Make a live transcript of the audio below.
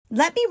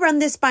"Let me run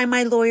this by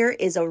my lawyer"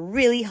 is a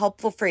really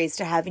helpful phrase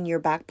to have in your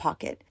back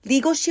pocket.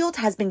 Legal Shield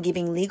has been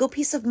giving legal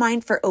peace of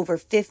mind for over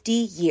 50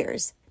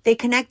 years. They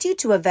connect you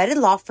to a vetted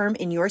law firm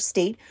in your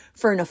state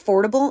for an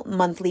affordable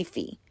monthly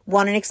fee.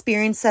 Want an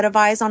experienced set of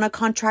eyes on a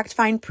contract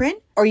fine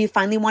print? Or you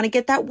finally want to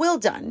get that will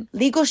done?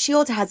 Legal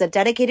Shield has a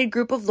dedicated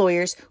group of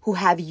lawyers who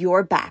have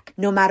your back,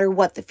 no matter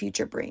what the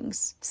future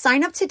brings.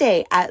 Sign up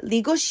today at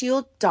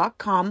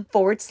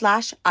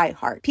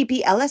LegalShield.com/iHeart.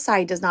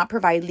 PPLSI does not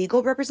provide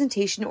legal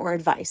representation or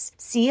advice.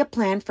 See a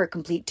plan for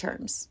complete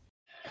terms.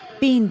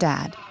 Bean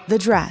Dad, The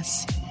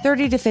Dress,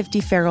 30 to 50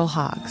 Feral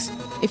Hogs.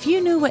 If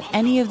you knew what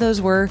any of those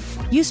were,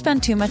 you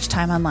spend too much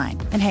time online.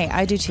 And hey,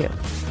 I do too.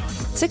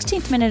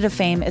 16th Minute of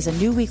Fame is a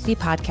new weekly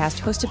podcast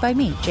hosted by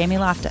me, Jamie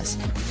Loftus.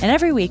 And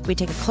every week we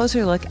take a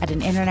closer look at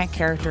an internet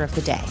character of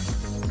the day.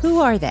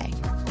 Who are they?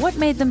 What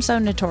made them so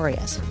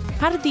notorious?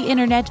 How did the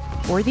internet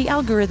or the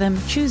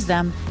algorithm choose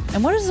them?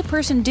 And what does a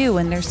person do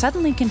when they're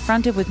suddenly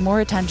confronted with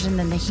more attention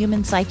than the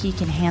human psyche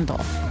can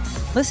handle?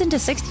 Listen to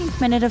 16th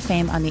Minute of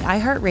Fame on the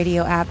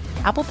iHeartRadio app,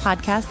 Apple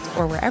Podcasts,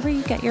 or wherever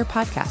you get your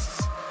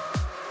podcasts.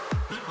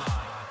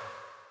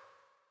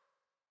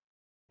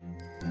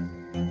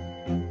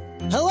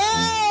 Hello,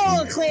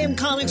 acclaimed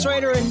comics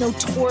writer and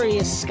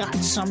notorious Scott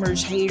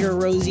Summers hater,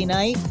 Rosie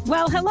Knight.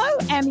 Well, hello,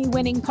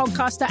 Emmy-winning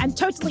podcaster and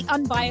totally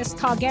unbiased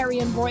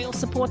Targaryen royal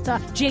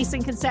supporter,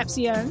 Jason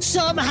Concepcion.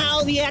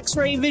 Somehow the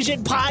X-Ray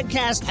Vision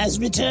podcast has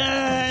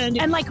returned.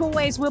 And like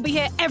always, we'll be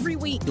here every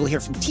week. You'll hear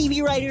from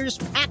TV writers,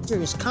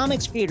 actors,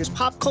 comics creators,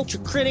 pop culture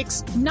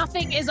critics.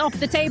 Nothing is off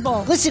the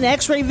table. Listen to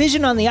X-Ray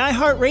Vision on the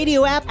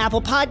iHeartRadio app,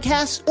 Apple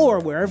Podcasts, or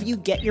wherever you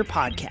get your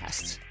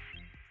podcasts.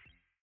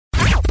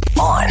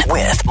 On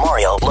with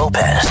Mario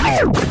Lopez.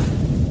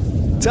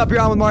 What's up,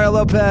 you're on with Mario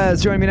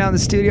Lopez. Joining me now in the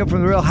studio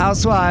from the Real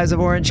Housewives of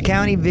Orange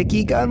County,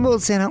 Vicki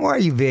Gunvalson. How are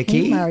you,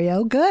 Vicki? Hey,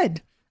 Mario.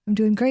 Good. I'm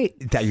doing great.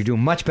 You're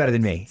doing much better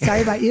than me.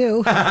 Sorry about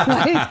you.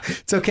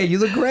 It's okay. You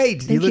look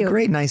great. Thank you look you.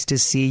 great. Nice to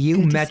see you.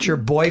 Met your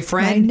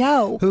boyfriend. I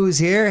know. Who's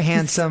here?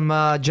 Handsome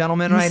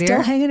gentleman right He's here.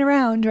 still hanging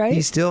around, right?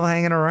 He's still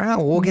hanging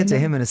around. We'll get to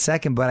him in a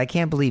second, but I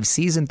can't believe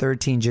season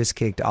 13 just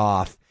kicked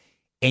off.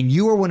 And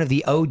you are one of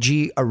the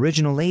OG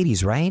original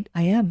ladies, right?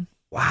 I am.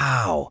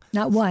 Wow.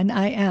 Not one,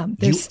 I am.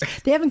 They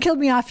haven't killed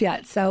me off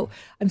yet, so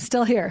I'm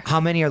still here.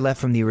 How many are left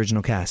from the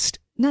original cast?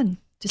 None.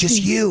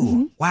 Just me. you.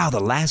 Mm-hmm. Wow, the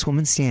last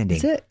woman standing.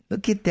 That's it.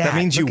 Look at that. That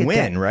means you Look at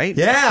win, that. right?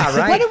 Yeah,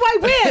 right. What do I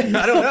win?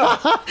 I don't know.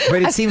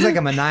 But it seems like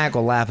a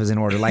maniacal laugh is in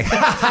order. Like,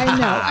 I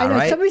know.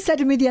 Right? Somebody said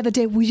to me the other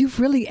day, well, you've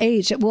really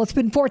aged. Well, it's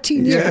been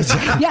 14 years.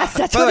 Yes,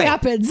 that's By the what way,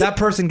 happens. That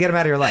person, get him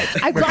out of your life.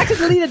 I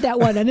deleted that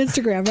one on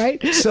Instagram,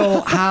 right?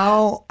 So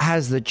how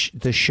has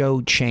the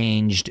show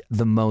changed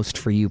the most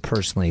for you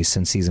personally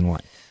since season 1?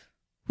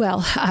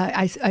 Well,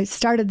 I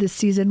started this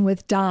season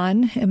with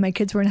Dawn, and my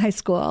kids were in high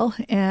school.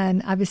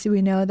 And obviously,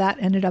 we know that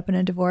ended up in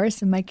a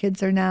divorce. And my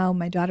kids are now,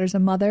 my daughter's a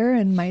mother,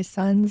 and my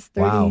son's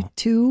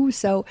 32. Wow.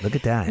 So look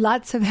at that.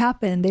 Lots have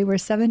happened. They were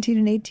 17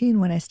 and 18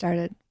 when I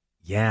started.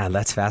 Yeah,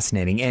 that's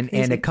fascinating.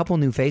 And a couple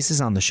new faces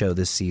on the show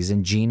this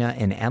season, Gina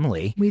and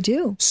Emily. We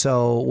do.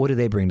 So what do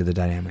they bring to the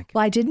dynamic?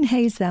 Well, I didn't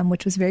haze them,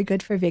 which was very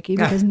good for Vicki,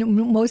 because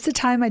most of the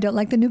time I don't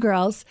like the new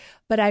girls.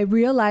 But I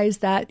realized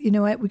that, you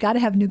know what, we got to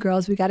have new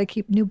girls. We got to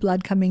keep new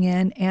blood coming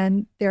in.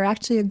 And they're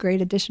actually a great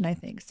addition, I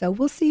think. So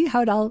we'll see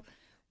how it all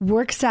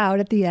works out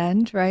at the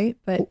end, right?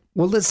 But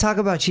well, let's talk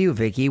about you,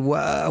 Vicki.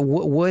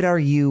 What are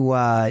you?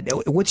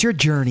 What's your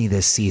journey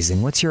this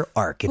season? What's your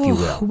arc, if you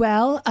will?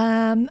 Well,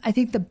 I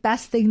think the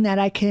best thing that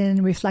I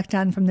can reflect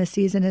on from this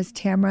season is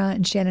Tamara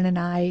and Shannon and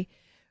I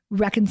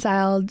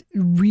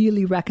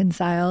really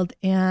reconciled,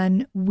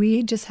 and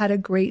we just had a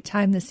great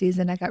time this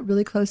season. I got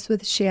really close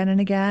with Shannon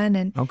again,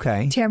 and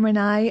Tamara and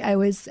I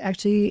was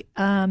actually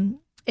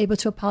able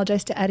to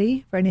apologize to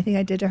Eddie for anything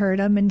I did to hurt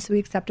him, and so he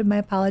accepted my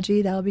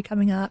apology. That'll be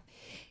coming up.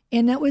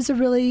 And that was a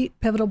really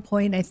pivotal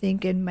point, I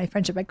think, in my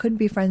friendship. I couldn't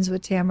be friends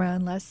with Tamara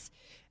unless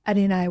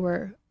Eddie and I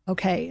were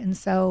okay. And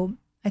so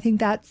I think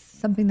that's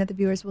something that the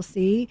viewers will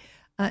see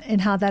and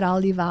how that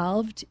all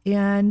evolved.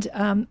 And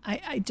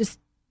I just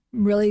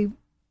really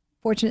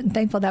fortunate and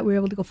thankful that we were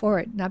able to go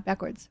forward, not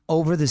backwards.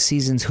 Over the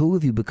seasons, who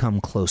have you become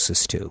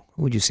closest to?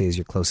 Who would you say is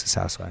your closest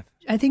housewife?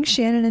 I think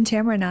Shannon and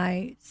Tamara and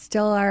I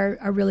still are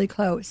really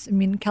close. I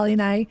mean, Kelly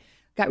and I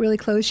got really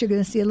close. You're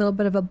going to see a little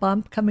bit of a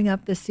bump coming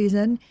up this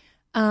season.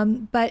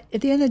 But at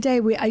the end of the day,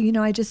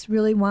 I just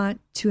really want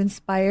to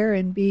inspire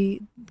and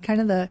be kind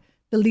of the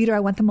leader.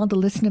 I want them all to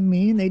listen to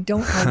me, and they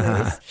don't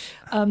always.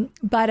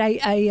 But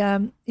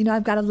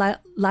I've got a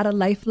lot of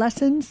life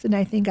lessons, and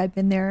I think I've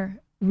been there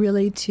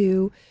really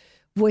to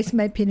voice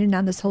my opinion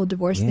on this whole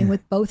divorce thing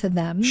with both of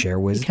them. Share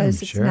wisdom,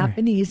 because it's not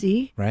been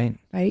easy. Right.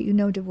 You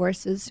know,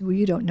 divorces, well,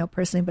 you don't know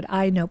personally, but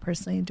I know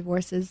personally,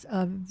 divorce is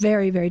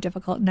very, very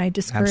difficult, and I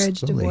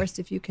discourage divorce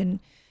if you can,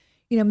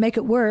 make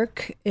it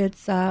work.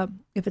 It's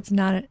if it's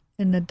not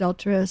an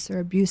adulterous or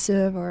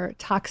abusive or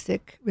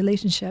toxic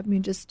relationship,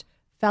 just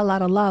fell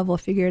out of love, we'll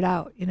figure it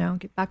out,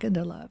 get back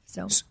into love.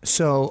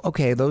 So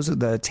okay, those are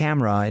the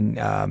Tamra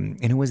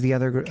and who was the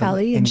other?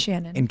 Kelly and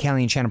Shannon. And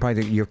Kelly and Shannon,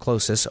 probably your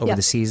closest over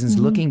the seasons.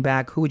 Mm-hmm. Looking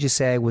back, who would you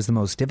say was the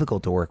most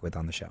difficult to work with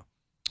on the show?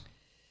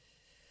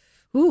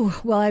 Ooh,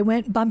 well, I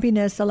went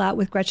bumpiness a lot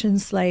with Gretchen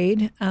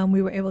Slade.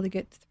 We were able to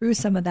get through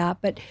some of that,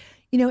 but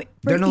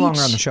they're no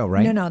longer on the show,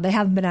 right? No, they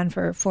haven't been on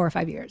for 4 or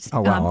 5 years.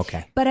 Oh, wow,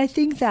 okay. But I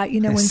think that,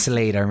 when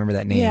Slade, I remember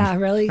that name. Yeah,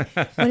 really.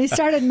 When he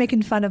started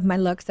making fun of my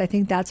looks, I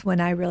think that's when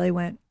I really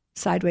went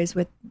sideways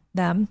with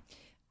them.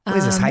 What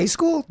is this, high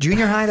school?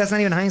 Junior high? That's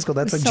not even high school.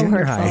 That's like so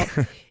junior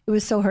hurtful. high. It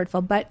was so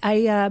hurtful. But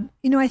I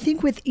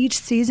think with each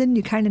season,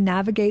 you kind of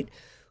navigate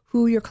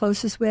who you're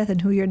closest with and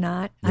who you're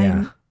not.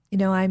 Yeah.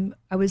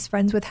 I was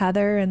friends with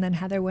Heather, and then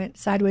Heather went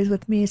sideways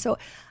with me. So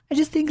I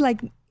just think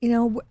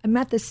I'm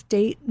at this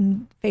state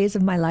and phase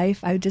of my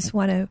life. I just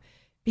want to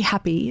be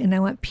happy, and I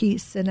want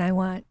peace, and I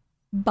want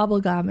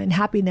bubblegum and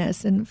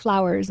happiness and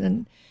flowers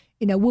and,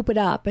 whoop it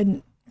up.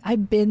 And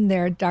I've been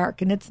there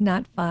dark, and it's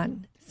not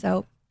fun.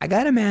 So I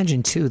got to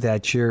imagine too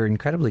that you're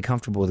incredibly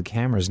comfortable with the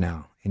cameras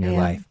now in your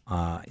life.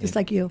 Just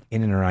like you.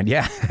 In and around.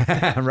 Yeah.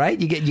 Right?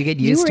 You get used to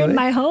it. You were in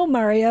my home,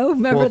 Mario.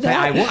 Remember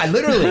that? I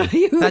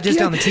literally, not just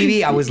on the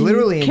TV, I was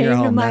literally in your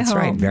home. That's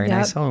right. Very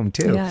nice home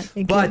too. Yeah,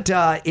 but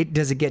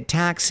does it get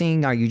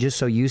taxing? Are you just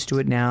so used to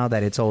it now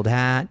that it's old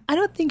hat? I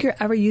don't think you're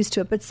ever used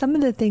to it, but some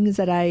of the things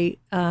that I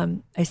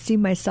see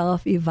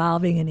myself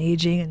evolving and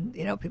aging,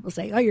 and people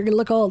say, "Oh, you're going to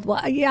look old."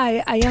 Well, yeah,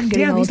 I am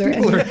getting older. These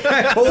people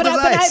are old as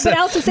ice. But I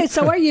also say,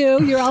 so are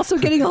you. You're also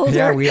getting older.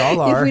 Yeah, we all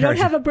are. If we don't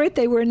have a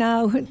birthday, we're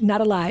now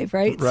not alive,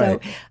 right? So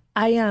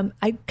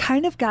I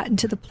kind of gotten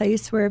to the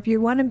place where if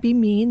you want to be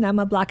mean, I'm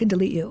going to block and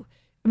delete you.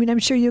 I mean, I'm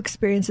sure you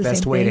experience the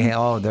best same way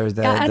thing. There's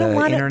the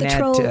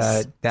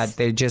internet that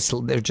they're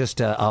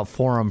just a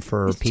forum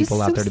for it's people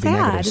just out so there to sad. be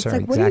negative. It's Sorry,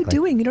 like, what are you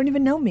doing? You don't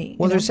even know me.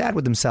 Well, they're sad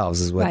with themselves,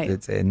 is what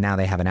it's, and now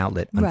they have an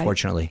outlet,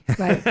 unfortunately.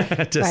 Right.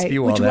 to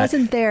spew all Which that.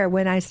 wasn't there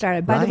when I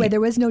started. By the way,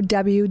 there was no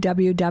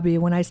WWW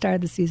when I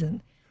started the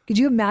season. Could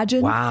you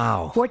imagine?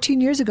 Wow.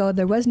 14 years ago,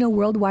 there was no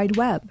World Wide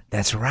Web.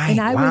 That's right. And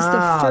I was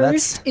the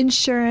first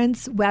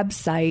insurance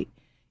website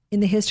in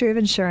the history of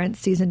insurance,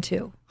 season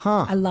 2.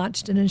 Huh. I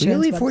launched an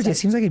insurance website. 14? It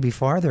seems like it'd be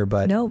farther,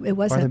 but no, it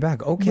wasn't. Farther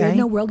back. Okay. There was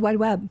no World Wide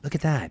Web. Look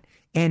at that.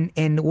 And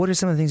what are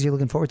some of the things you're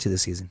looking forward to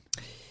this season?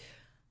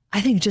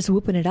 I think just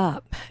whooping it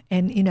up.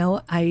 And,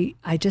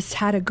 I just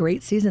had a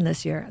great season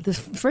this year. The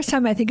first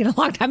time I think in a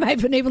long time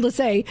I've been able to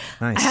say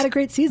I had a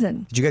great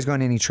season. Did you guys go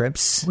on any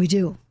trips? We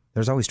do.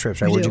 There's always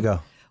trips, right? Where'd you go?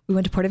 We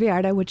went to Puerto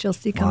Vallarta, which you'll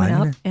see coming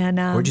up. And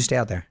where'd you stay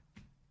out there?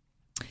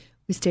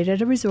 We stayed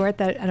at a resort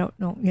that I don't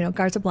know,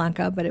 Garza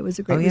Blanca, but it was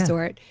a great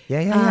resort.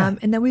 Yeah.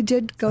 And then we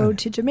did go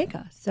to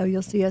Jamaica. So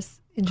you'll see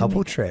us in Jamaica.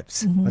 Couple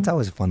trips. Mm-hmm. That's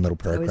always a fun little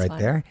perk right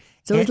there.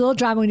 So it was a little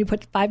drama when you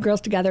put 5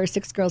 girls together or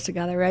 6 girls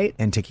together, right?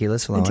 And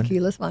tequila's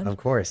flowing. Of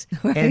course.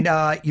 Right.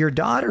 And your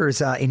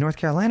daughter's in North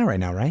Carolina right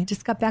now, right?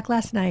 Just got back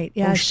last night.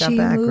 Yeah, she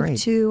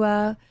moved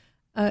to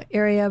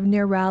area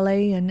near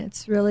Raleigh, and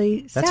it's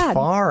really sad. That's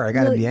far.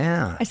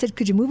 I said,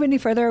 could you move any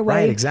further away?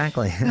 Right,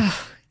 exactly.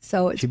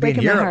 So it's She'd be in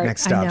breaking my Europe heart.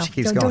 next stop. I know. She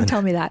keeps going. Don't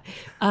tell me that.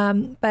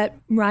 But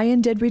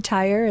Ryan did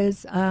retire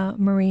as a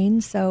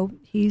Marine, so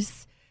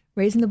he's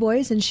raising the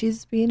boys, and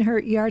she's being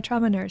her ER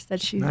trauma nurse that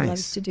she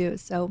loves to do.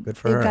 So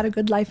they've got a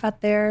good life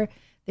out there.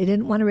 They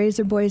didn't want to raise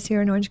their boys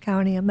here in Orange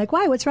County. I'm like,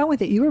 why? What's wrong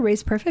with it? You were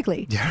raised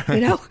perfectly. Yeah,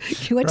 right.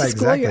 You went to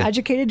school, you're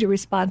educated, you're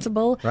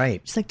responsible.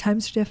 Right. Just like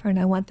times are different.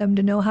 I want them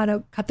to know how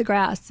to cut the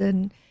grass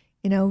and,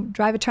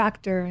 drive a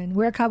tractor and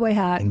wear a cowboy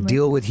hat. And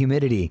deal with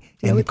humidity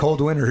in the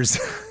cold winters.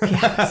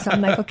 Yeah. So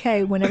I'm like,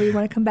 okay, whenever you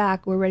want to come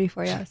back, we're ready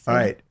for you. So, all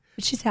right.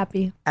 But she's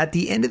happy. At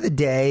the end of the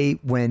day,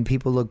 when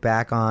people look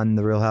back on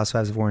the Real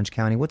Housewives of Orange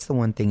County, what's the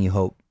one thing you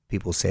hope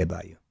people say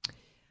about you?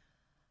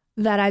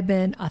 That I've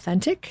been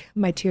authentic.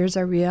 My tears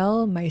are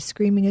real. My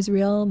screaming is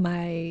real.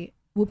 My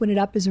whooping it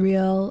up is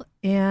real.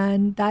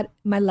 And that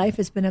my life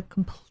has been a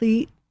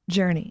complete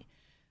journey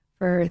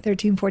for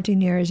 13,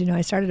 14 years.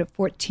 I started at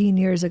 14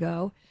 years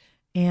ago,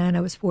 and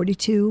I was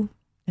 42,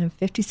 and I'm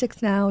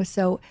 56 now.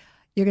 So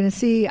you're going to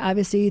see,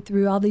 obviously,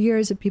 through all the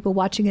years of people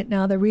watching it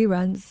now, the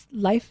reruns,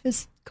 life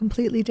is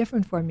completely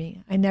different for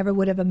me. I never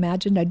would have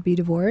imagined I'd be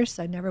divorced.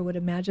 I never would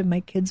imagine my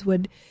kids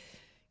would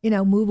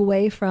move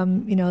away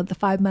from, the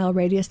 5-mile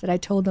radius that I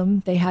told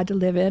them they had to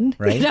live in.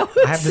 Right. I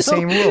have the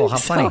same rule. How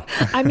funny.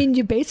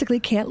 You basically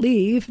can't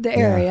leave the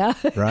area.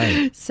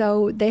 Right.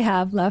 So they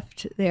have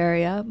left the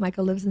area.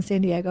 Michael lives in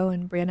San Diego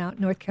and Brian out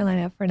in North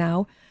Carolina for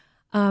now.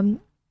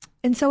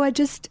 And so I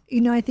just,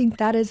 I think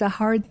that is a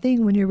hard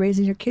thing when you're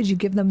raising your kids. You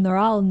give them their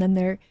all, and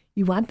then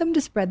you want them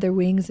to spread their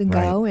wings and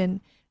go.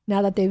 And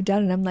now that they've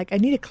done it, I'm like, I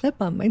need to clip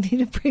them. I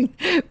need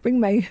to bring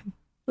my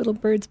little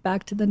birds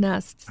back to the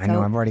nest. So I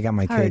know. I've already got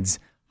my kids'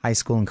 high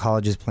school and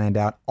colleges planned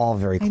out, all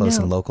very close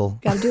and local.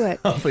 Got to do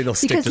it. Hopefully they'll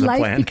stick to the plan. Because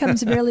life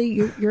becomes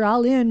really, you're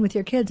all in with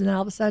your kids, and then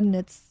all of a sudden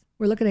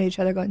we're looking at each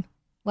other going,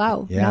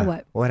 wow, now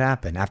what? What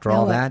happened? After now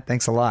all what? that,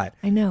 thanks a lot.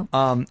 I know.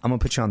 I'm going to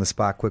put you on the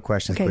spot. Quick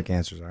questions, quick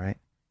answers, all right?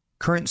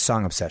 Current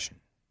song obsession.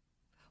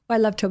 Well,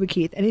 I love Toby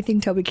Keith.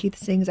 Anything Toby Keith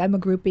sings, I'm a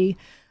groupie.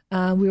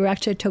 We were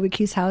actually at Toby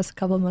Keith's house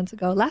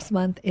last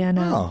month,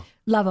 and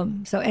love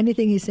him. So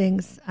anything he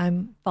sings,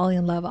 I'm falling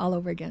in love all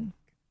over again.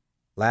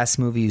 Last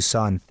movie you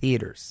saw in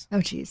theaters?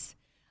 Oh, geez.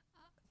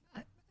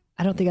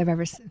 I don't think I've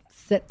ever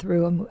sit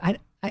through a movie.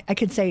 I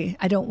could say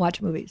I don't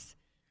watch movies.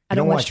 I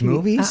don't watch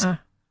movies? What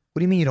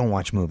do you mean you don't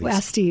watch movies? Well,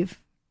 ask Steve.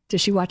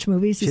 Does she watch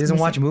movies? She doesn't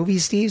watch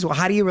movies, Steve? Well,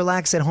 how do you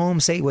relax at home,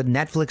 say, with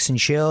Netflix and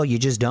chill? You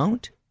just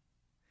don't?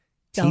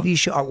 TV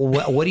show?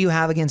 What do you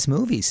have against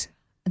movies?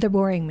 They're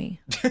boring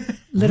me.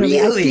 Literally.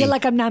 Really? I feel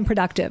like I'm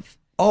non-productive.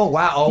 Oh,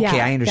 wow.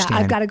 Okay, I understand. Yeah,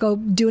 I've got to go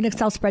do an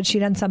Excel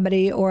spreadsheet on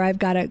somebody, or I've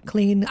got to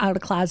clean out a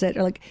closet.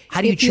 Or like.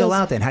 How do you chill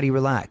out then? How do you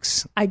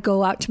relax? I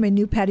go out to my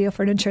new patio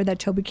furniture that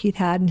Toby Keith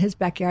had in his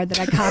backyard that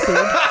I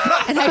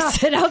copied. And I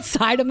sit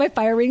outside of my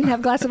fire ring and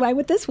have a glass of wine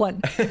with this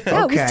one.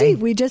 Yeah, with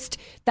Steve.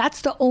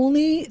 That's the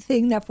only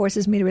thing that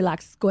forces me to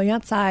relax, going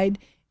outside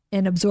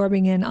and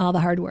absorbing in all the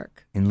hard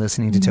work. And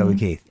listening to Toby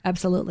Keith.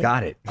 Absolutely.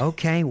 Got it.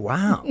 Okay,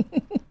 wow.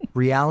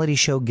 Reality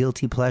show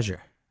guilty pleasure.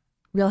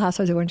 Real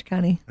Housewives of Orange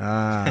County.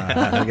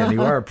 Again,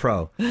 you are a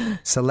pro.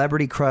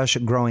 Celebrity crush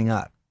growing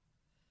up.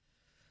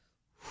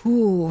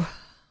 Ooh.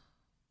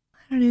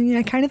 I don't know.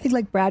 I kind of think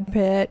like Brad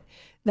Pitt,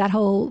 that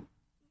whole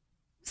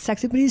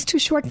sexy, but he's too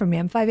short for me.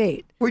 I'm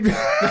 5'8".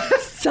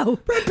 So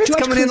Brad Pitt's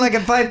coming in like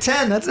at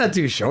 5'10". That's not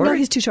too short. No,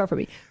 he's too short for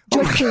me.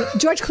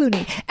 George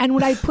Clooney. And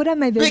what I put on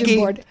my vision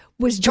board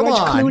was George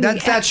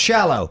Clooney. That's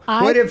shallow.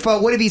 What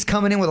if he's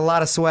coming in with a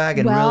lot of swag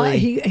and really?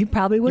 He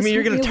probably was. You mean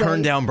you're going to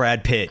turn down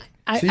Brad Pitt?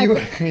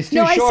 He's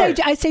too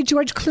short. I say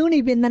George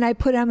Clooney, and then I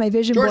put on my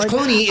vision board. George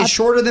Clooney is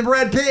shorter than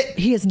Brad Pitt.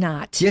 He is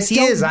not. Yes, he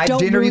is. I've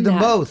interviewed them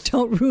both.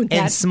 Don't ruin that.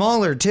 And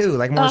smaller too,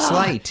 like more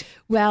slight.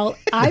 Well,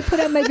 I put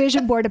on my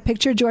vision board a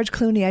picture of George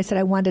Clooney. I said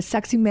I wanted a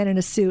sexy man in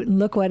a suit, and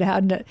look what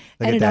ended up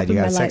in my life. You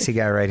got a sexy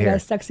guy right here. I got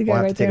a sexy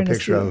guy right there in a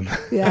suit. Of him.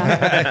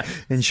 Yeah.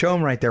 And show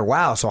him right there.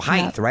 Wow. So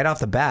height right off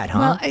the bat,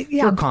 huh? Well,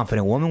 For a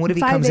confident woman. What if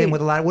he comes in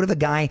with what if a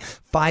guy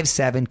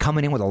 5'7"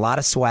 coming in with a lot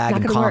of swag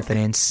and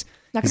confidence?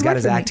 He's got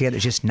his act together.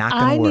 It's just not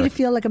going to work. I need to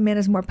feel like a man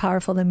is more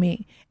powerful than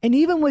me. And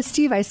even with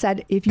Steve, I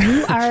said, if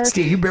you are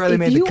Steve, you barely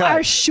made the cut. If you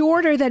are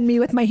shorter than me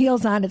with my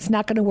heels on, it's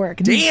not going to work.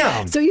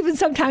 Damn. So even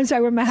sometimes I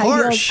wear my high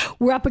heels,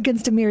 we're up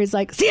against a mirror. He's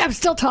like, see, I'm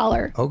still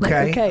taller.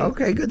 Okay.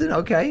 Okay. Good to know.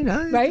 Okay.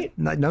 No, right?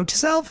 Note to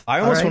self.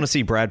 I almost want to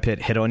see Brad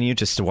Pitt hit on you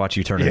just to watch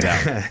you turn it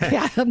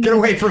down. Get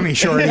away from me,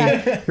 shorty.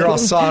 You're all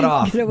sawed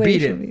off.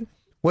 Beat it. Me.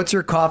 What's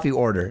your coffee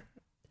order?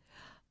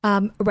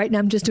 Right now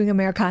I'm just doing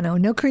Americano.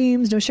 No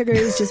creams, no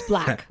sugars, just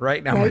black.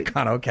 Right now,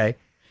 Americano. Okay.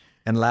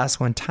 And last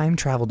one, time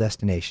travel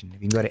destination.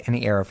 If you can go to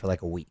any era for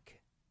like a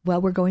week.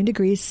 Well, we're going to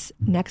Greece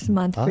next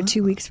month for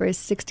 2 weeks for his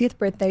 60th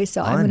birthday.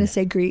 So I'm going to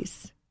say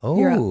Greece. Oh,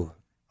 Europe.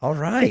 All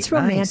right. It's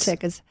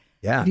romantic. Nice.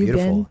 Have you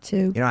beautiful. been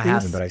to Greece? I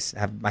haven't, but I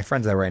have my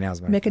friends there right now.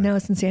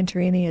 Mykonos and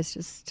Santorini is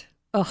just,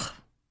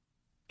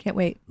 can't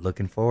wait.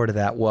 Looking forward to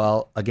that.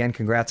 Well, again,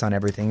 congrats on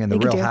everything. And The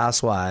Real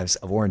Housewives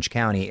of Orange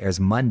County airs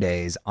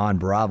Mondays on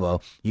Bravo.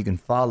 You can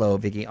follow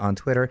Vicky on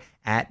Twitter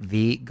at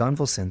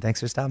 @VGunvalson. Thanks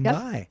for stopping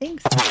by.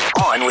 Thanks.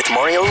 On with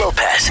Mario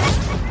Lopez.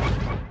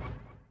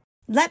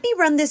 Let me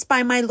run this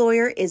by my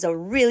lawyer is a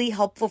really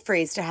helpful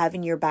phrase to have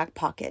in your back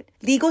pocket.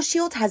 Legal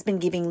Shield has been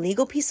giving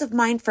legal peace of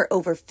mind for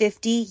over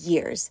 50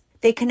 years.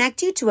 They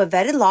connect you to a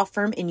vetted law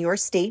firm in your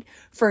state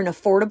for an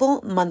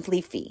affordable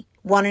monthly fee.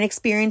 Want an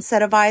experienced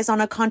set of eyes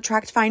on a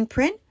contract fine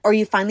print? Or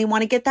you finally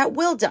want to get that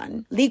will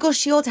done? Legal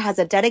Shield has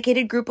a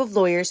dedicated group of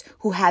lawyers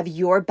who have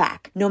your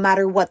back, no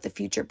matter what the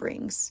future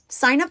brings.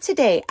 Sign up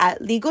today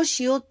at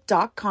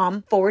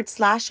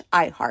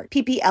LegalShield.com/iHeart.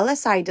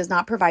 PPLSI does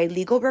not provide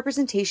legal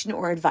representation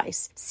or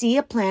advice. See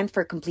a plan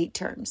for complete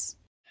terms.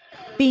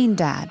 Bean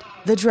Dad,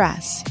 The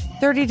Dress,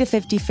 30 to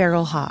 50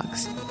 Feral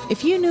Hogs.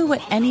 If you knew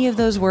what any of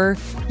those were,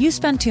 you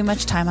spend too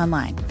much time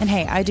online. And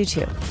hey, I do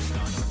too.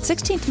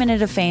 16th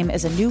Minute of Fame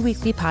is a new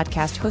weekly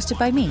podcast hosted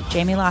by me,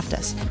 Jamie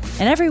Loftus.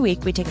 And every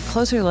week we take a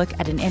closer look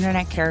at an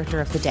internet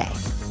character of the day.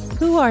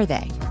 Who are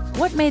they?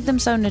 What made them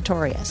so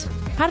notorious?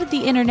 How did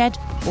the internet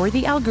or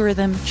the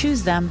algorithm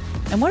choose them?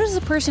 And what does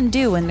a person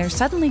do when they're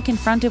suddenly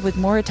confronted with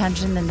more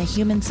attention than the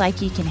human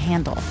psyche can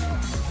handle?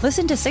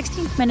 Listen to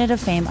 16th Minute of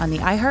Fame on the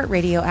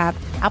iHeartRadio app,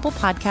 Apple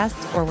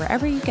Podcasts, or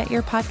wherever you get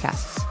your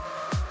podcasts.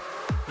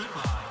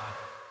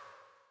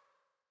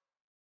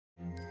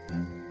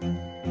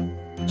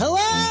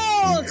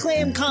 Hello,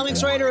 acclaimed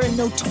comics writer and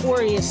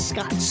notorious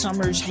Scott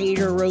Summers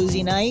hater,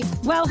 Rosie Knight.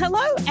 Well,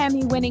 hello,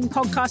 Emmy-winning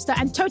podcaster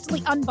and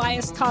totally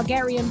unbiased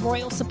Targaryen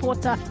royal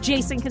supporter,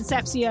 Jason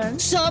Concepcion.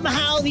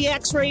 Somehow the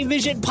X-Ray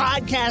Vision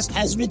podcast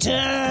has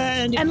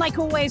returned. And like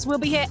always, we'll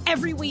be here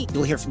every week.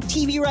 You'll hear from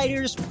TV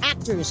writers,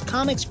 actors,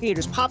 comics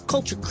creators, pop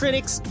culture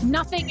critics.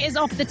 Nothing is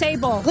off the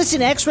table.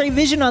 Listen to X-Ray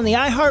Vision on the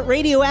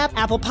iHeartRadio app,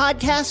 Apple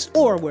Podcasts,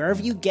 or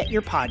wherever you get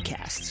your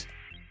podcasts.